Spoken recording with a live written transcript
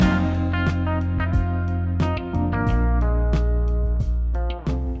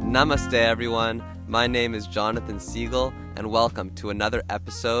Namaste, everyone. My name is Jonathan Siegel, and welcome to another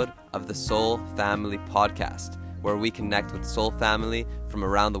episode of the Soul Family Podcast, where we connect with soul family from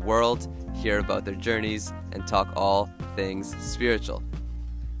around the world, hear about their journeys, and talk all things spiritual.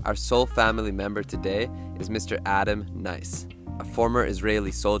 Our soul family member today is Mr. Adam Nice, a former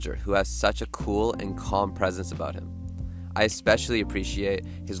Israeli soldier who has such a cool and calm presence about him. I especially appreciate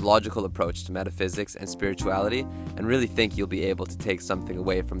his logical approach to metaphysics and spirituality, and really think you'll be able to take something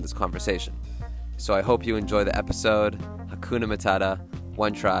away from this conversation. So I hope you enjoy the episode. Hakuna Matata,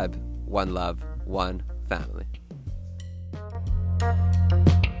 one tribe, one love, one family.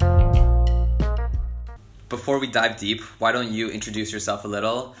 Before we dive deep, why don't you introduce yourself a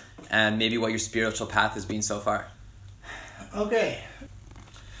little and maybe what your spiritual path has been so far? Okay.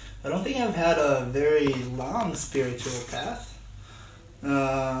 I don't think I've had a very long spiritual path.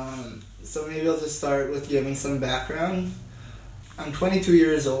 So maybe I'll just start with giving some background. I'm 22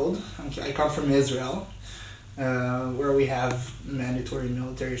 years old. I come from Israel, where we have mandatory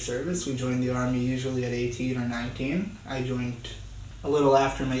military service. We join the army usually at 18 or 19. I joined a little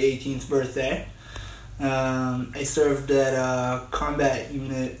after my 18th birthday. I served at a combat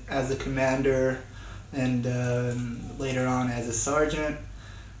unit as a commander and later on as a sergeant.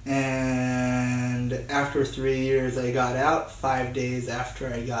 And after 3 years I got out. 5 days after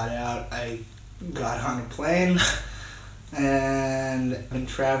I got out, I got on a plane and I've been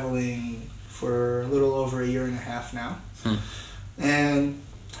traveling for a little over a year and a half now. And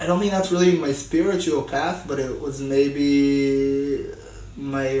I don't think that's really my spiritual path, but it was maybe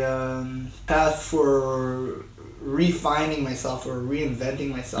my path for refining myself or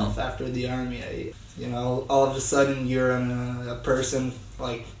reinventing myself after the army. All of a sudden you're a person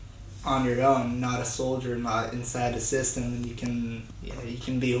like on your own, not a soldier, not inside a system, and you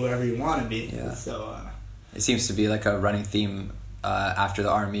can be whoever you want to be. Yeah. So it seems to be like a running theme after the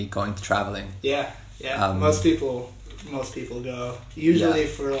army, going to traveling. Yeah. Most people go usually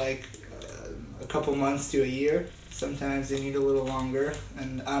for like a couple months to a year. Sometimes they need a little longer,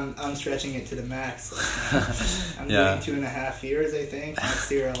 and I'm stretching it to the max. I'm doing 2.5 years, I think.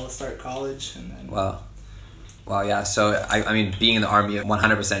 Next year I'll start college, and then. Wow, yeah. So I mean, being in the army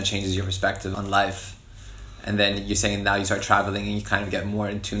 100% changes your perspective on life, and then you're saying now you start traveling and you kind of get more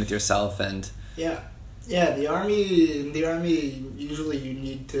in tune with yourself and. Yeah. The army usually you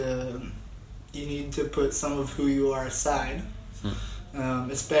need to put some of who you are aside,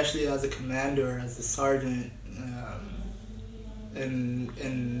 especially as a commander, as a sergeant.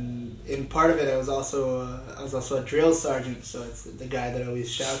 And part of it, I was also a drill sergeant, so it's the guy that always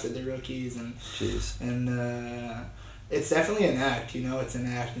shouts at the rookies and it's definitely an act, it's an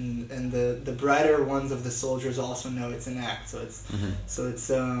act, and the brighter ones of the soldiers also know it's an act, so it's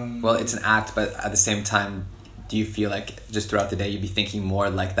well, it's an act, but at the same time, do you feel like just throughout the day you'd be thinking more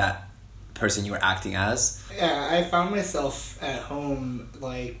like that person you were acting as? Yeah, I found myself at home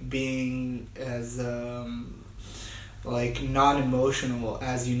like being as like non-emotional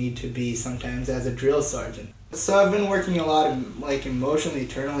as you need to be sometimes as a drill sergeant. So I've been working a lot like emotionally,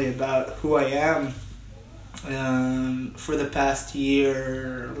 internally about who I am for the past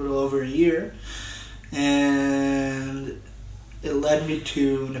year, a little over a year, and it led me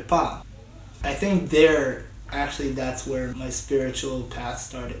to Nepal. I think that's where my spiritual path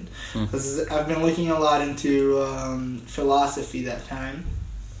started, because I've been looking a lot into philosophy that time.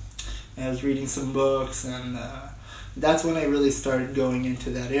 I was reading some books, and that's when I really started going into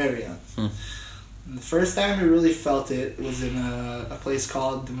that area. And the first time I really felt it was in a place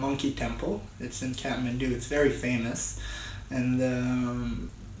called the Monkey Temple. It's in Kathmandu. It's very famous. And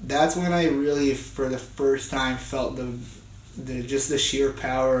that's when I really, for the first time, felt the sheer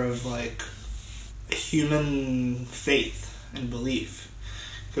power of like human faith and belief.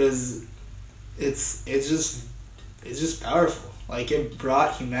 Because it's just powerful. Like, it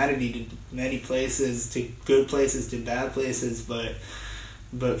brought humanity to many places, to good places, to bad places, but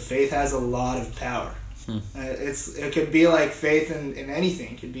faith has a lot of power. It could be like faith in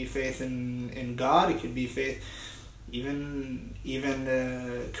anything. It could be faith in God. It could be faith, even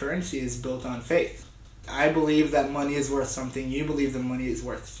currency is built on faith. I believe that money is worth something. You believe that money is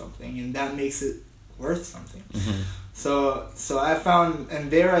worth something, and that makes it worth something. So I found, and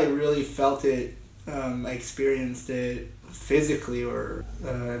there I really felt it. I experienced it physically or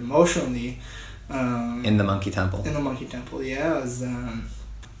emotionally. In the Monkey Temple. In the Monkey Temple, yeah. It was,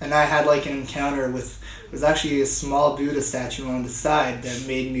 and I had like an encounter with, it was actually a small Buddha statue on the side that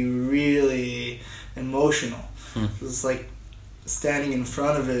made me really emotional. It was like standing in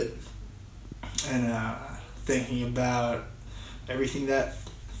front of it and thinking about everything that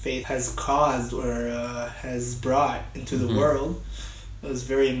faith has caused or has brought into the world. It was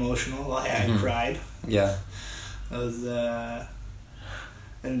very emotional. I cried. Yeah. It was,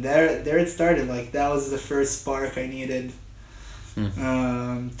 and there it started. Like, that was the first spark I needed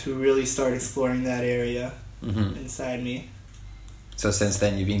to really start exploring that area inside me. So since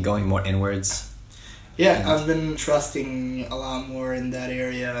then, you've been going more inwards. Yeah, I've been trusting a lot more in that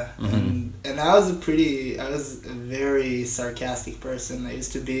area, and I was a very sarcastic person. I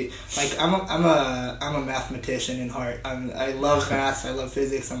used to be like, I'm a mathematician in heart. I love math. I love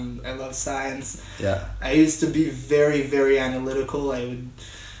physics. I love science. Yeah. I used to be very, very analytical.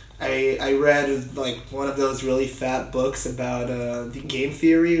 I read like one of those really fat books about the game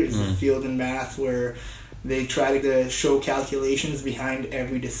theory, which is a field in math where they try to show calculations behind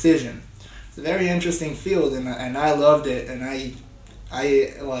every decision. It's a very interesting field, and I loved it, and I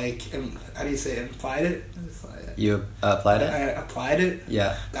like, how do you say, applied it? You applied it? I applied it.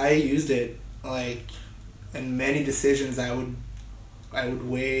 Yeah. I used it, like, in many decisions. I would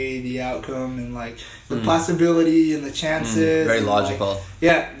weigh the outcome and like the possibility and the chances. Very logical. Like,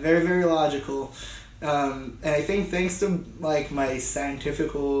 yeah, very, very logical. And I think thanks to like my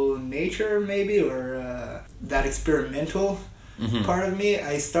scientifical nature, maybe, or that experimental part of me,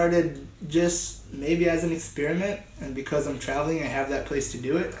 I started just maybe as an experiment, and because I'm traveling, I have that place to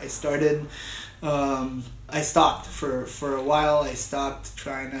do it. I started. I stopped for a while. I stopped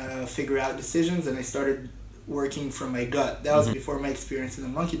trying to figure out decisions, and I started working from my gut. That was before my experience in the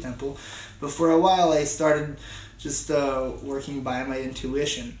Monkey Temple. But for a while, I started just working by my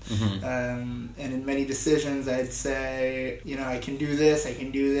intuition. And in many decisions, I'd say, I can do this, I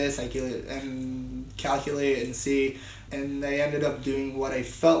can do this, and calculate and see. And I ended up doing what I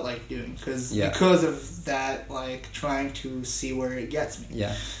felt like doing because of that, like, trying to see where it gets me.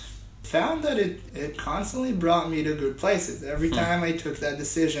 Yeah. Found that it constantly brought me to good places. Every time I took that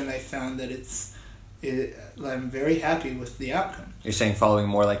decision, I found that I'm very happy with the outcome. You're saying following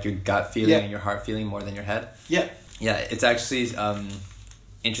more like your gut feeling and your heart feeling more than your head? Yeah. Yeah, it's actually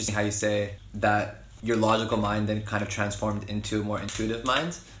interesting how you say that your logical mind then kind of transformed into a more intuitive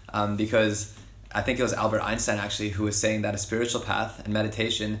mind, because I think it was Albert Einstein actually who was saying that a spiritual path and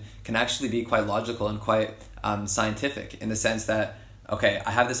meditation can actually be quite logical and quite scientific, in the sense that, okay,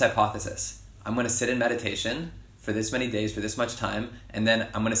 I have this hypothesis. I'm going to sit in meditation for this many days, for this much time, and then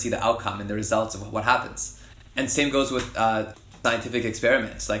I'm going to see the outcome and the results of what happens. And same goes with scientific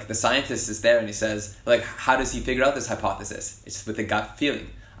experiments. Like, the scientist is there and he says, like, how does he figure out this hypothesis? It's with a gut feeling.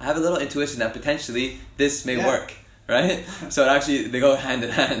 I have a little intuition that potentially this may work, right? So they go hand in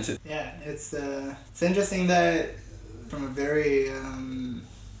hand. Yeah, it's interesting that from a very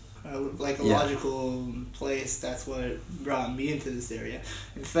logical place, that's what brought me into this area.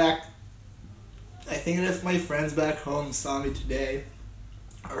 In fact, I think that if my friends back home saw me today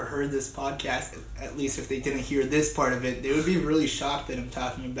or heard this podcast, at least if they didn't hear this part of it, they would be really shocked that I'm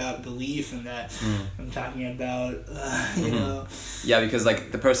talking about belief and that I'm talking about, Yeah, because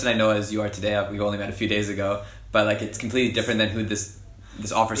like the person I know as you are today, we've only met a few days ago, but like it's completely different than who this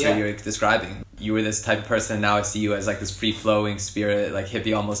officer you're describing. You were this type of person, and now I see you as like this free-flowing spirit, like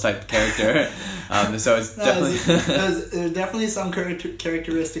hippie almost type character. So it's definitely... There's definitely some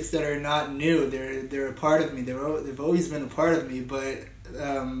characteristics that are not new. They're a part of me. They've always been a part of me, but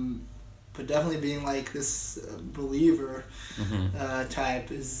definitely being like this believer type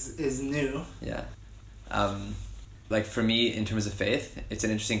is new. Yeah. Like for me, in terms of faith, it's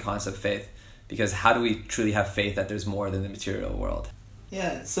an interesting concept, faith, because how do we truly have faith that there's more than the material world?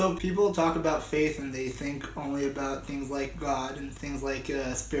 Yeah, so people talk about faith and they think only about things like God and things like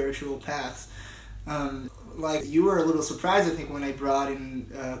spiritual paths. Like, you were a little surprised, I think, when I brought in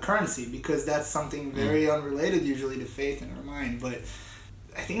currency, because that's something very unrelated usually to faith in our mind. But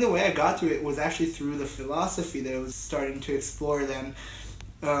I think the way I got to it was actually through the philosophy that I was starting to explore then,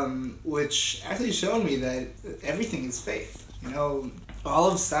 which actually showed me that everything is faith.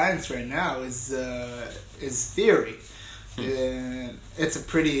 All of science right now is theory. It's a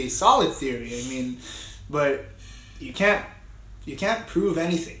pretty solid theory. But you can't prove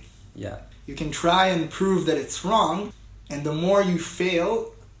anything. Yeah. You can try and prove that it's wrong, and the more you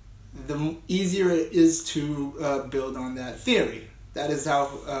fail, the easier it is to build on that theory. That is how,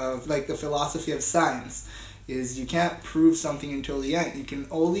 the philosophy of science is. You can't prove something until the end. You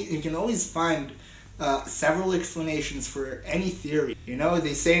can always find several explanations for any theory.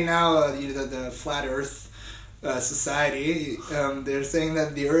 They say now, the flat Earth society, they're saying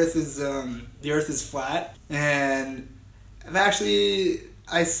that the Earth is flat, and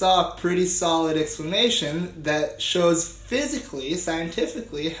I saw a pretty solid explanation that shows physically,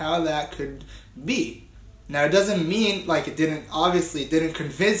 scientifically, how that could be. Now, it doesn't mean, it didn't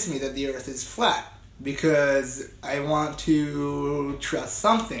convince me that the Earth is flat, because I want to trust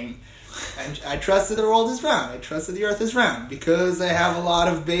something. And I trust that the world is round. I trust that the earth is round because I have a lot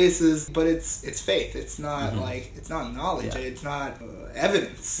of bases, but it's faith. It's not it's not knowledge. Yeah. It's not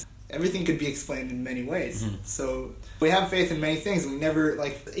evidence. Everything could be explained in many ways. So we have faith in many things. And we never,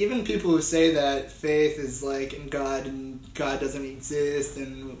 even people who say that faith is in God and God doesn't exist,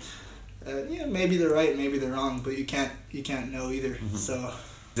 and maybe they're right, maybe they're wrong, but you can't know either. So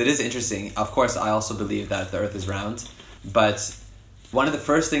it is interesting. Of course, I also believe that the earth is round, but one of the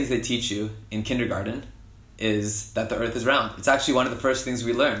first things they teach you in kindergarten is that the earth is round. It's actually one of the first things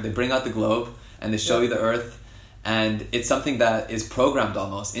we learn. They bring out the globe and they show you the earth, and it's something that is programmed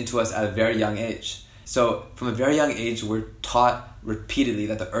almost into us at a very young age. So from a very young age, we're taught repeatedly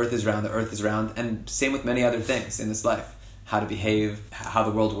that the earth is round, and same with many other things in this life, how to behave, how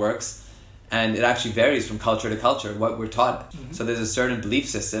the world works. And it actually varies from culture to culture, what we're taught. So there's a certain belief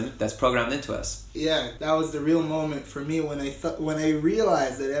system that's programmed into us. Yeah, that was the real moment for me when I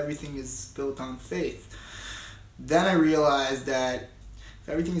realized that everything is built on faith. Then I realized that if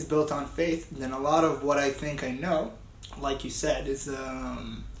everything is built on faith, then a lot of what I think I know, like you said, is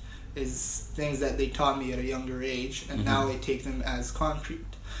things that they taught me at a younger age, and now I take them as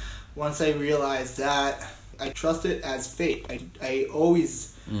concrete. Once I realized that, I trust it as faith. I always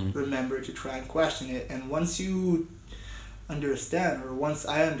remember to try and question it, and once you understand, or once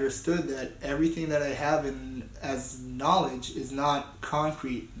I understood that everything that I have as knowledge is not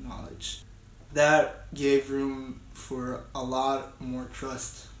concrete knowledge, that gave room for a lot more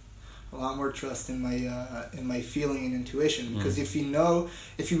trust in my feeling and intuition. Because if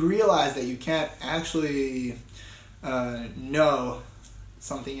you realize that you can't actually know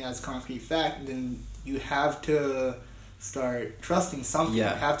something as concrete fact, then you have to start trusting something. You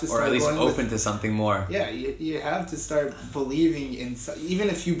have to start, or at least open to something more. Yeah, you have to start believing in, even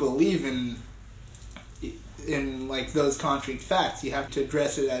if you believe in those concrete facts, you have to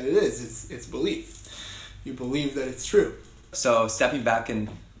address it as it is. It's belief. You believe that it's true. So stepping back and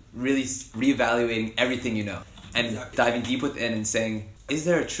really reevaluating everything you know, and diving deep within and saying, is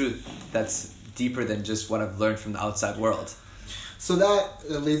there a truth that's deeper than just what I've learned from the outside world? So that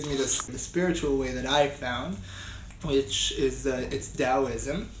leads me to the spiritual way that I found, which is it's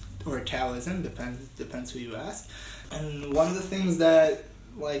Taoism, or Taoism, depends who you ask. And one of the things that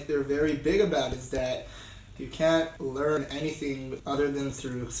they're very big about is that you can't learn anything other than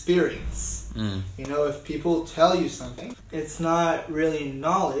through experience. If people tell you something, it's not really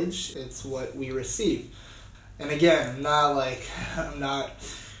knowledge, it's what we receive. And again, I'm not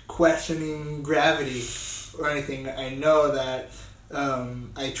questioning gravity or anything. I know that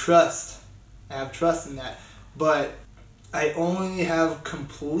I have trust in that, but I only have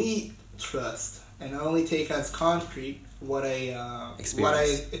complete trust, and I only take as concrete what I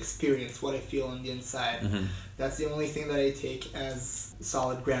experience, what I feel on the inside. That's the only thing that I take as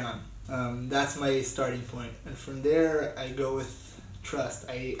solid ground. That's my starting point, and from there I go with trust.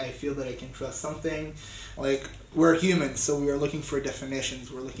 I feel that I can trust something. We're humans, so we are looking for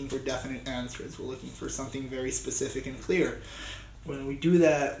definitions, we're looking for definite answers, we're looking for something very specific and clear. When we do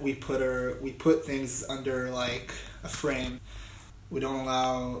that, we put things under a frame. We don't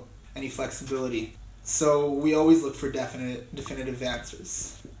allow any flexibility. So we always look for definitive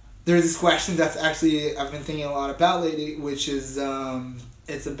answers. There's this question that's actually I've been thinking a lot about lately, which is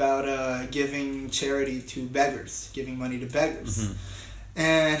it's about giving charity to beggars, giving money to beggars.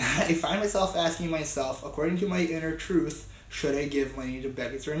 And I find myself asking myself, according to my inner truth, should I give money to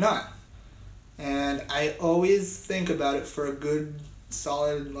beggars or not? And I always think about it for a good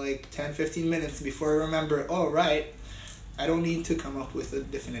solid 10-15 minutes before I remember, I don't need to come up with a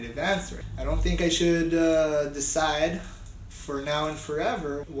definitive answer. I don't think I should decide for now and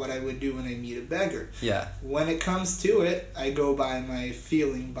forever what I would do when I meet a beggar. Yeah. When it comes to it, I go by my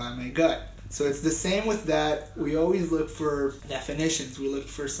feeling, by my gut. So it's the same with that. We always look for definitions. We look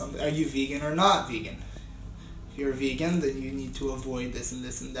for something. Are you vegan or not vegan? If you're vegan, then you need to avoid this and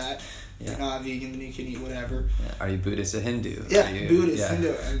this and that. If you're not vegan, then you can eat whatever. Yeah. Are you Buddhist or Hindu? Yeah, Buddhist,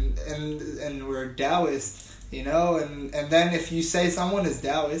 Hindu. And we're Taoist. And then if you say someone is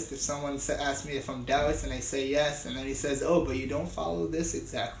Taoist, if someone asks me if I'm Taoist and I say yes, and then he says, but you don't follow this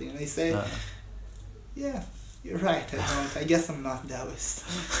exactly, and I say, yeah, you're right, I don't. I guess I'm not Taoist.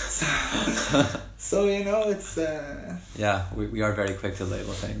 So it's... yeah, we are very quick to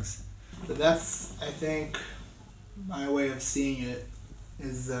label things. But that's, I think, my way of seeing it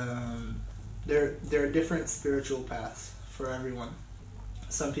is there are different spiritual paths for everyone.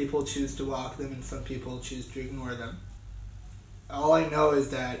 Some people choose to walk them and some people choose to ignore them. All I know is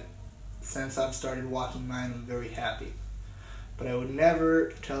that since I've started walking mine, I'm very happy. but I would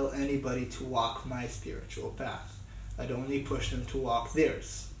never tell anybody to walk my spiritual path. I'd only push them to walk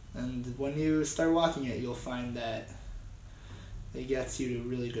theirs. And when you start walking it, you'll find that it gets you to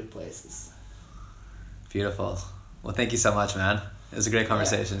really good places. Beautiful. Well, thank you so much, man. It was a great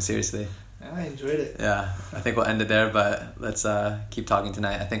conversation, seriously. I enjoyed it. Yeah, I think we'll end it there, but let's keep talking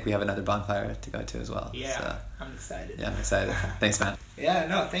tonight. I think we have another bonfire to go to as well. Yeah, so, I'm excited. Yeah, I'm excited. Thanks, man. Yeah,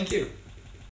 no, thank you.